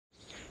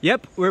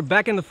Yep, we're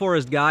back in the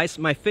forest, guys.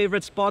 My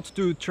favorite spot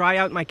to try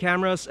out my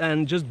cameras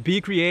and just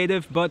be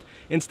creative, but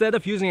instead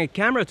of using a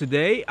camera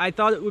today, I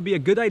thought it would be a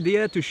good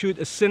idea to shoot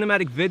a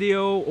cinematic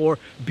video or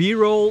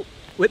B-roll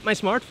with my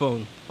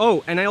smartphone.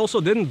 Oh, and I also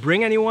didn't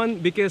bring anyone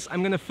because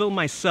I'm gonna film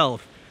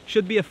myself.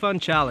 Should be a fun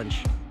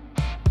challenge.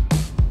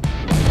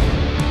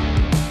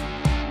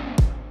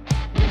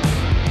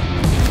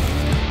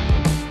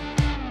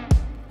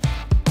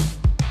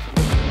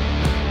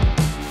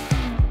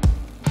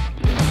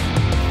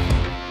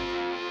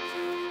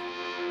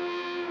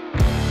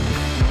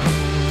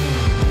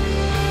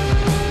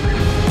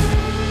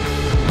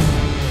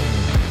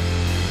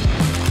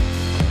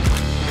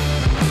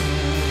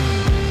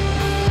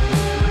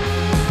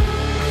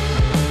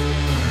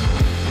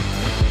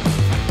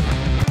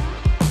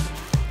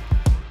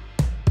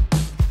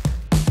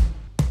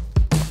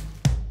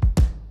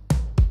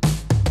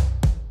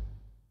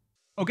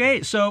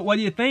 Okay, so what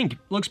do you think?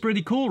 Looks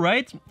pretty cool,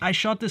 right? I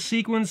shot this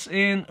sequence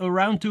in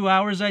around 2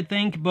 hours, I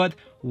think, but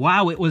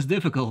wow, it was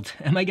difficult.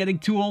 Am I getting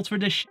too old for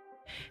this shit?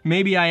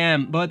 Maybe I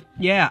am, but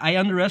yeah, I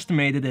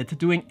underestimated it.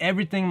 Doing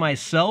everything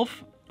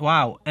myself?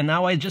 Wow, and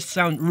now I just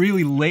sound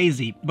really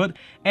lazy. But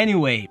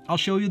anyway, I'll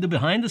show you the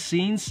behind the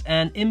scenes,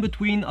 and in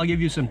between I'll give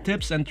you some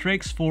tips and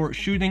tricks for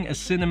shooting a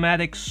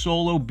cinematic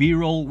solo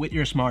B-roll with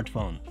your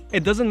smartphone.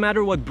 It doesn't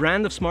matter what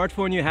brand of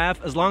smartphone you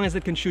have, as long as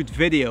it can shoot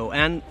video.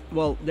 And,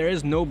 well, there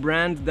is no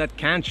brand that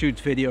can't shoot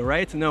video,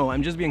 right? No,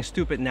 I'm just being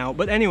stupid now.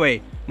 But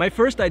anyway, my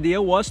first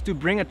idea was to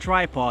bring a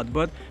tripod,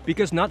 but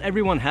because not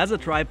everyone has a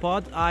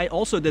tripod, I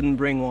also didn't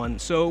bring one.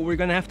 So we're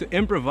gonna have to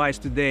improvise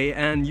today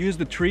and use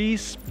the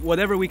trees,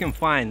 whatever we can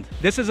find.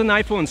 This is an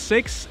iPhone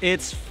 6.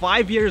 It's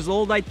 5 years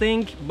old, I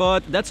think,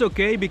 but that's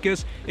okay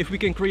because if we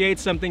can create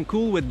something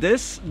cool with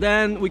this,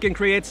 then we can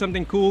create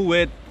something cool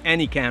with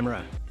any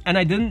camera. And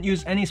I didn't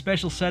use any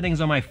special settings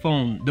on my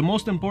phone. The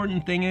most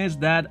important thing is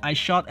that I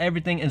shot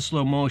everything in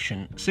slow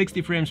motion,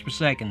 60 frames per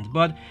second.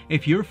 But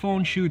if your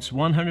phone shoots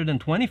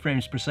 120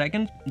 frames per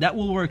second, that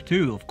will work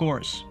too, of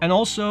course. And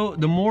also,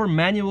 the more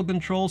manual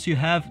controls you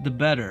have, the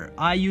better.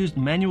 I used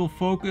manual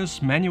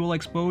focus, manual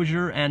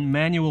exposure, and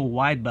manual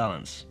white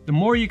balance. The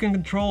more you can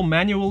control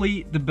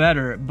manually, the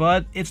better,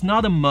 but it's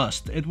not a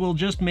must. It will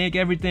just make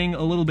everything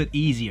a little bit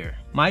easier.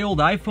 My old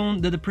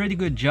iPhone did a pretty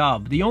good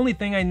job. The only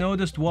thing I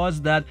noticed was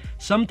that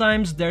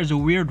sometimes there's a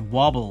weird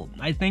wobble.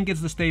 I think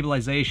it's the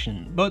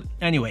stabilization. But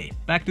anyway,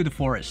 back to the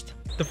forest.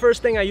 The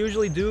first thing I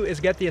usually do is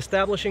get the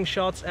establishing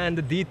shots and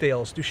the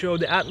details to show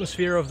the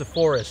atmosphere of the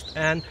forest.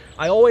 And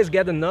I always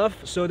get enough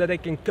so that I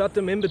can cut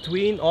them in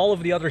between all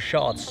of the other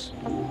shots.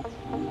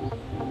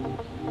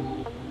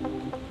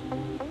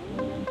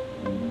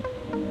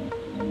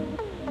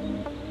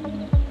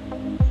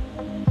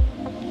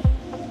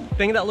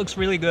 I think that looks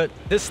really good.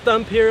 This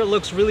stump here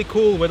looks really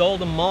cool with all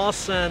the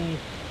moss and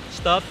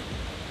stuff.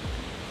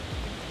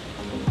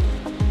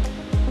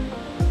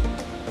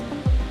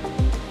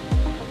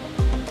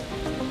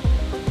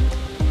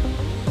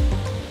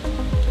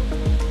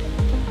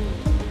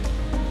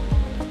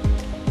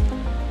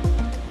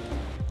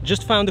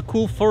 Just found a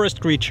cool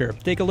forest creature.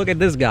 Take a look at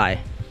this guy.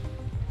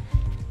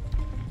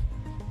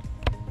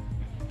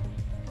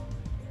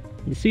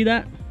 You see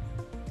that?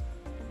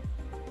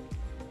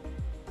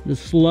 The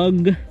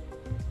slug.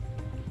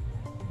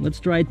 Let's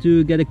try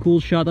to get a cool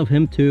shot of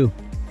him too.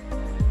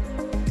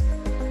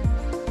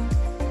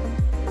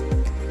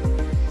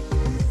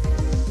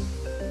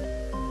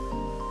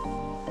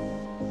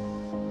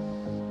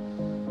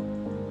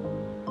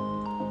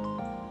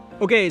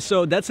 Okay,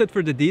 so that's it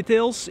for the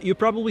details. You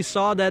probably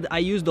saw that I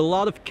used a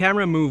lot of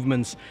camera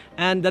movements,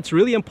 and that's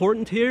really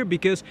important here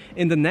because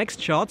in the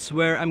next shots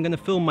where I'm gonna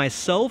film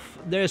myself,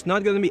 there's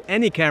not gonna be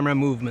any camera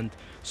movement.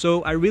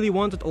 So I really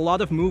wanted a lot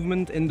of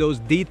movement in those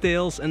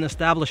details and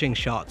establishing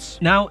shots.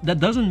 Now, that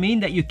doesn't mean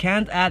that you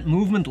can't add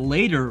movement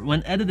later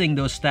when editing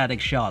those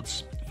static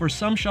shots. For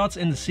some shots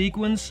in the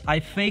sequence, I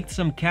faked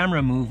some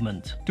camera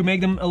movement to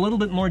make them a little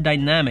bit more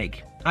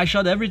dynamic. I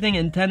shot everything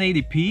in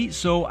 1080p,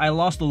 so I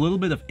lost a little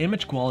bit of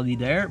image quality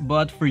there,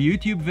 but for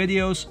YouTube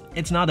videos,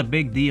 it's not a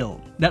big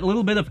deal. That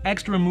little bit of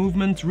extra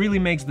movement really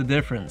makes the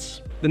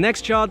difference. The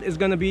next shot is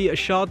gonna be a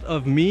shot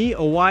of me,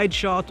 a wide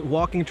shot,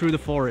 walking through the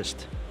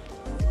forest.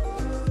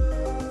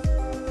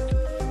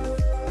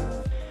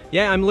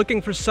 Yeah, I'm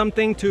looking for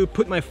something to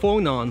put my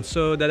phone on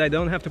so that I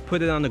don't have to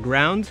put it on the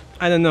ground.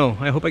 I don't know,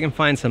 I hope I can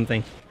find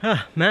something.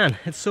 Ah, man,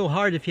 it's so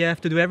hard if you have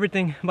to do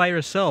everything by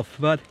yourself.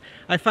 But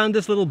I found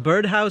this little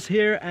birdhouse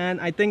here and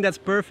I think that's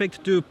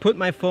perfect to put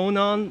my phone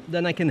on.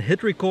 Then I can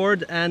hit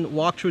record and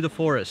walk through the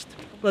forest.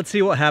 Let's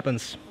see what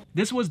happens.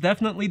 This was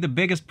definitely the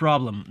biggest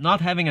problem, not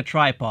having a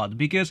tripod,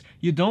 because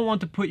you don't want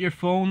to put your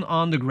phone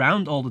on the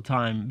ground all the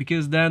time,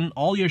 because then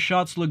all your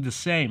shots look the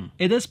same.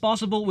 It is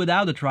possible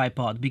without a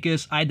tripod,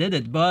 because I did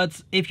it,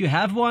 but if you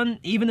have one,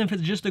 even if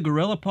it's just a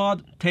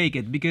GorillaPod, take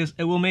it, because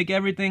it will make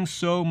everything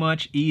so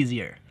much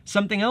easier.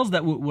 Something else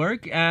that would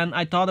work, and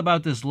I thought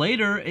about this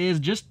later, is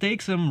just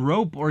take some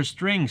rope or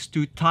strings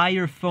to tie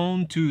your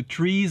phone to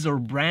trees or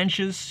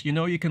branches. You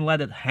know, you can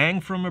let it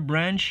hang from a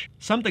branch.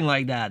 Something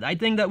like that. I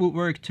think that would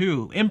work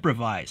too.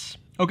 Improvise.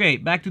 Okay,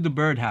 back to the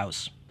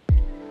birdhouse.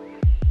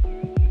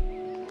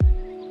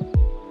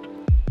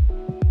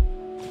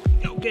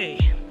 Okay.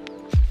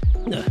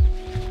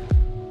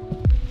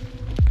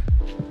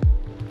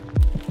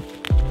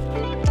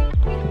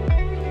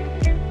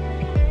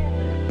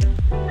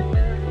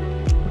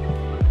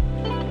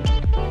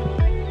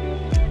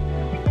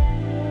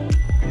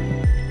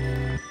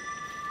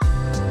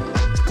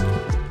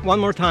 One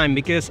more time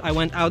because I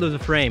went out of the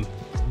frame.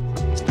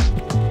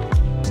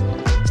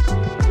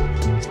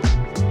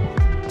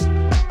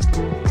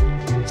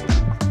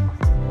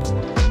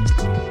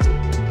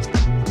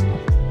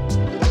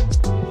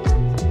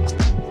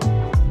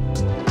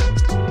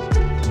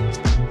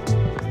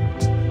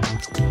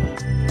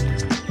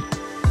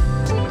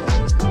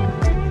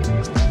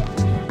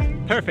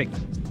 Perfect.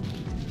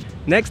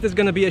 Next is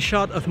gonna be a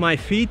shot of my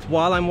feet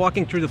while I'm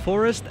walking through the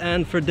forest,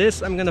 and for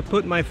this I'm gonna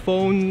put my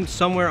phone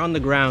somewhere on the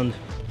ground.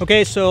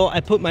 Okay, so I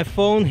put my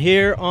phone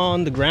here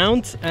on the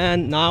ground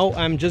and now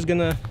I'm just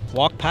gonna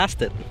walk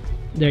past it.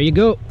 There you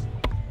go.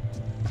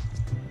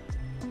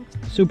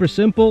 Super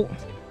simple.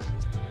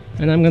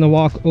 And I'm gonna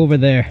walk over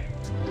there.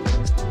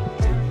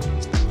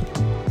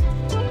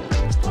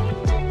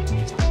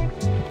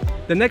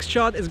 The next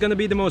shot is gonna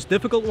be the most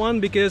difficult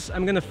one because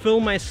I'm gonna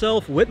film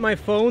myself with my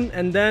phone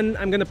and then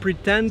I'm gonna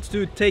pretend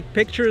to take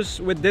pictures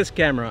with this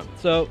camera.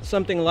 So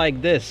something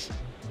like this.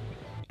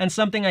 And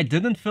something I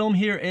didn't film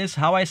here is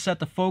how I set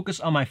the focus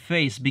on my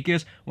face,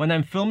 because when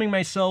I'm filming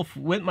myself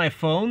with my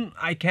phone,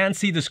 I can't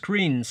see the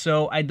screen,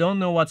 so I don't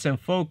know what's in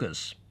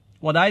focus.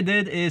 What I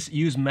did is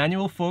use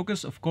manual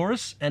focus, of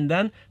course, and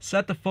then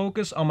set the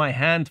focus on my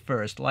hand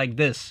first, like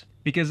this,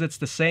 because it's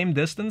the same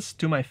distance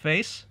to my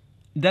face.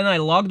 Then I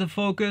lock the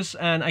focus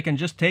and I can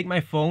just take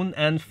my phone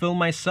and film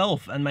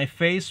myself and my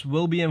face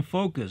will be in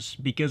focus,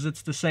 because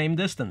it's the same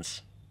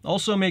distance.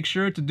 Also make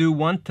sure to do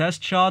one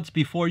test shot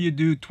before you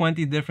do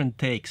 20 different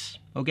takes,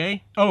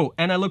 okay? Oh,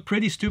 and I look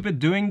pretty stupid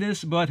doing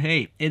this, but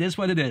hey, it is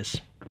what it is.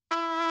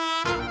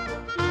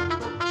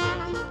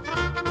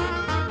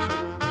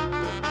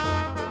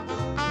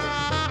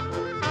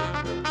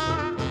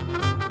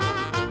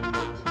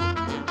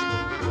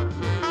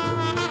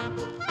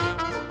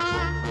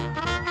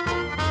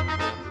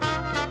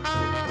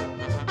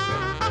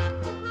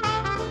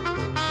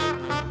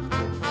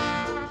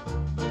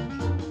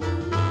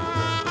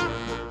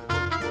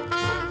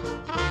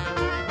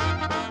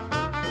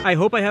 I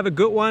hope I have a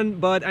good one,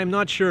 but I'm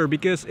not sure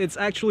because it's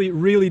actually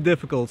really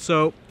difficult,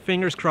 so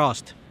fingers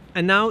crossed.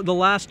 And now the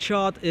last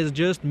shot is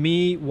just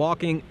me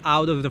walking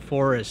out of the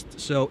forest,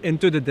 so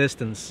into the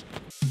distance.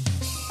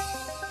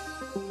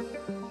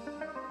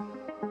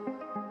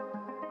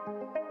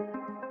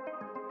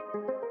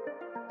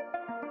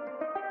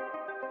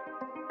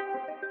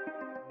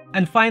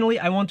 And finally,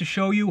 I want to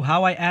show you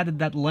how I added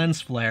that lens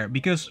flare,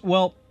 because,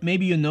 well,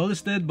 maybe you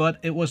noticed it, but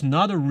it was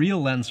not a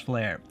real lens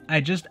flare.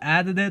 I just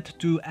added it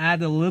to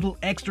add a little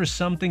extra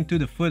something to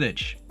the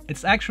footage.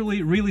 It's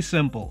actually really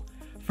simple.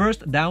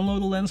 First,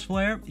 download a lens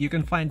flare. You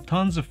can find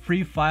tons of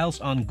free files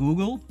on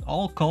Google,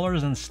 all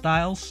colors and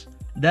styles.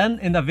 Then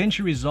in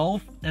DaVinci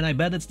Resolve, and I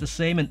bet it's the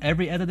same in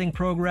every editing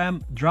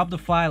program, drop the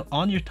file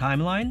on your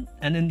timeline,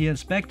 and in the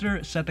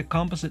inspector, set the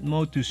composite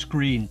mode to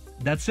screen.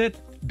 That's it.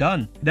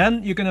 Done.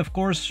 Then you can of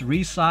course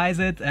resize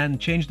it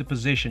and change the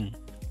position.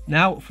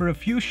 Now for a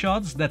few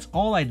shots that's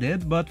all I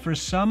did, but for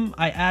some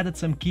I added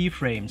some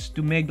keyframes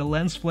to make the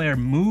lens flare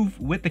move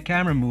with the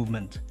camera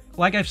movement.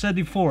 Like I've said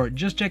before,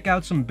 just check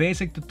out some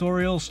basic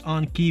tutorials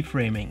on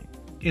keyframing.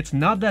 It's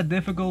not that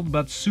difficult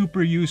but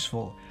super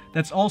useful.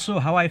 That's also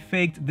how I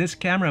faked this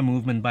camera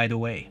movement, by the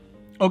way.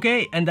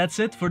 Okay, and that's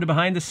it for the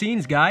behind the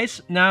scenes,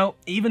 guys. Now,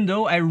 even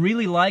though I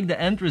really like the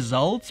end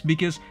result,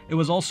 because it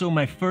was also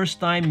my first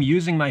time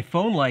using my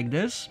phone like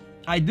this,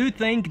 I do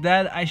think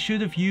that I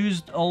should have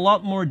used a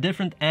lot more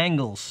different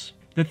angles.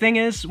 The thing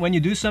is, when you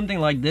do something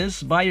like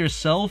this by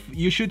yourself,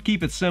 you should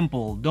keep it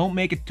simple, don't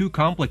make it too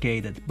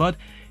complicated. But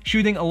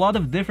shooting a lot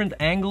of different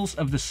angles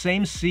of the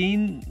same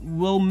scene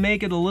will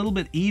make it a little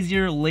bit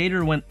easier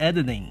later when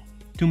editing,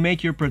 to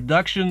make your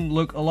production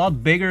look a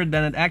lot bigger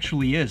than it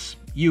actually is,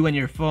 you and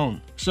your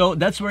phone. So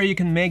that's where you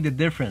can make the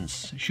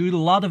difference. Shoot a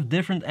lot of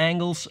different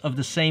angles of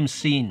the same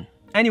scene.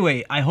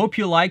 Anyway, I hope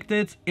you liked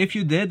it. If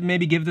you did,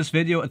 maybe give this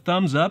video a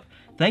thumbs up.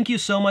 Thank you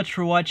so much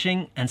for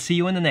watching and see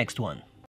you in the next one.